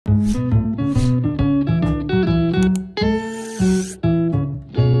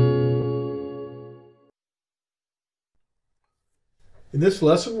this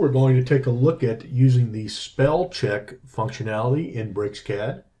lesson, we're going to take a look at using the spell check functionality in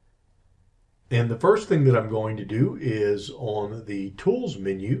BricsCAD. And the first thing that I'm going to do is on the Tools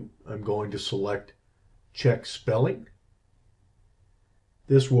menu, I'm going to select Check Spelling.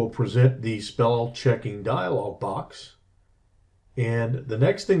 This will present the spell checking dialog box. And the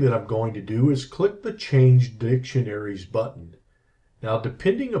next thing that I'm going to do is click the Change Dictionaries button. Now,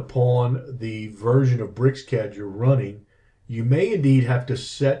 depending upon the version of BricsCAD you're running, you may indeed have to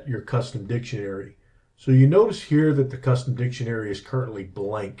set your custom dictionary. So you notice here that the custom dictionary is currently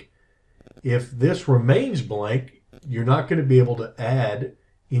blank. If this remains blank, you're not going to be able to add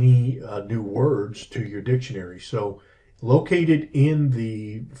any new words to your dictionary. So located in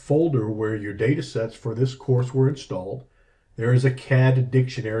the folder where your data sets for this course were installed, there is a CAD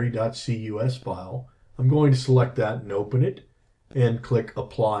dictionary.cus file. I'm going to select that and open it and click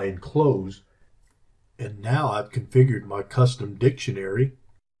Apply and Close. And now I've configured my custom dictionary.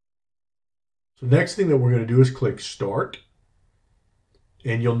 So next thing that we're going to do is click Start.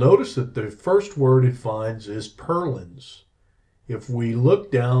 And you'll notice that the first word it finds is purlins. If we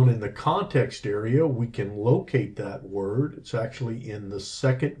look down in the context area, we can locate that word. It's actually in the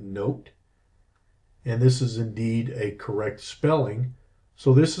second note. And this is indeed a correct spelling.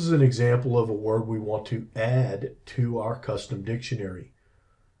 So this is an example of a word we want to add to our custom dictionary.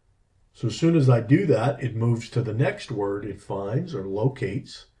 So as soon as I do that, it moves to the next word it finds or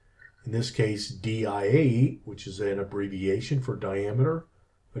locates. In this case, DIA, which is an abbreviation for diameter.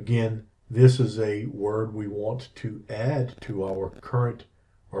 Again, this is a word we want to add to our current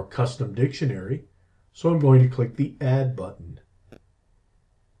or custom dictionary. So I'm going to click the Add button.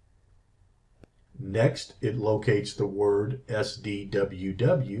 Next, it locates the word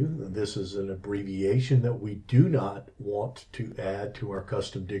SDWW. This is an abbreviation that we do not want to add to our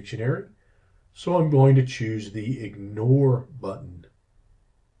custom dictionary. So I'm going to choose the Ignore button.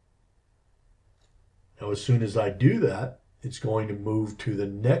 Now, as soon as I do that, it's going to move to the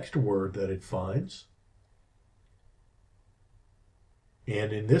next word that it finds.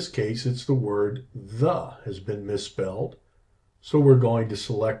 And in this case, it's the word the has been misspelled. So we're going to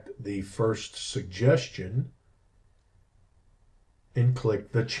select the first suggestion and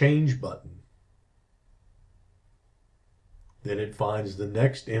click the Change button. Then it finds the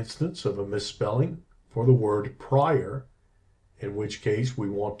next instance of a misspelling for the word prior, in which case we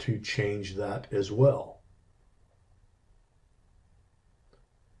want to change that as well.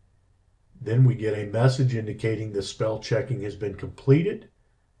 Then we get a message indicating the spell checking has been completed.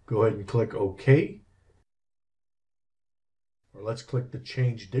 Go ahead and click OK. Or let's click the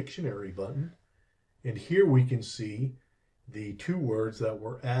Change Dictionary button. And here we can see the two words that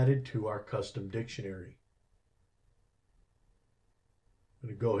were added to our custom dictionary. I'm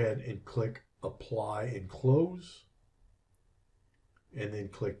going to go ahead and click Apply and Close. And then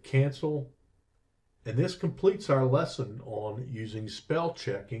click Cancel. And this completes our lesson on using spell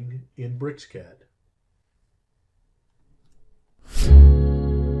checking in BricsCAD.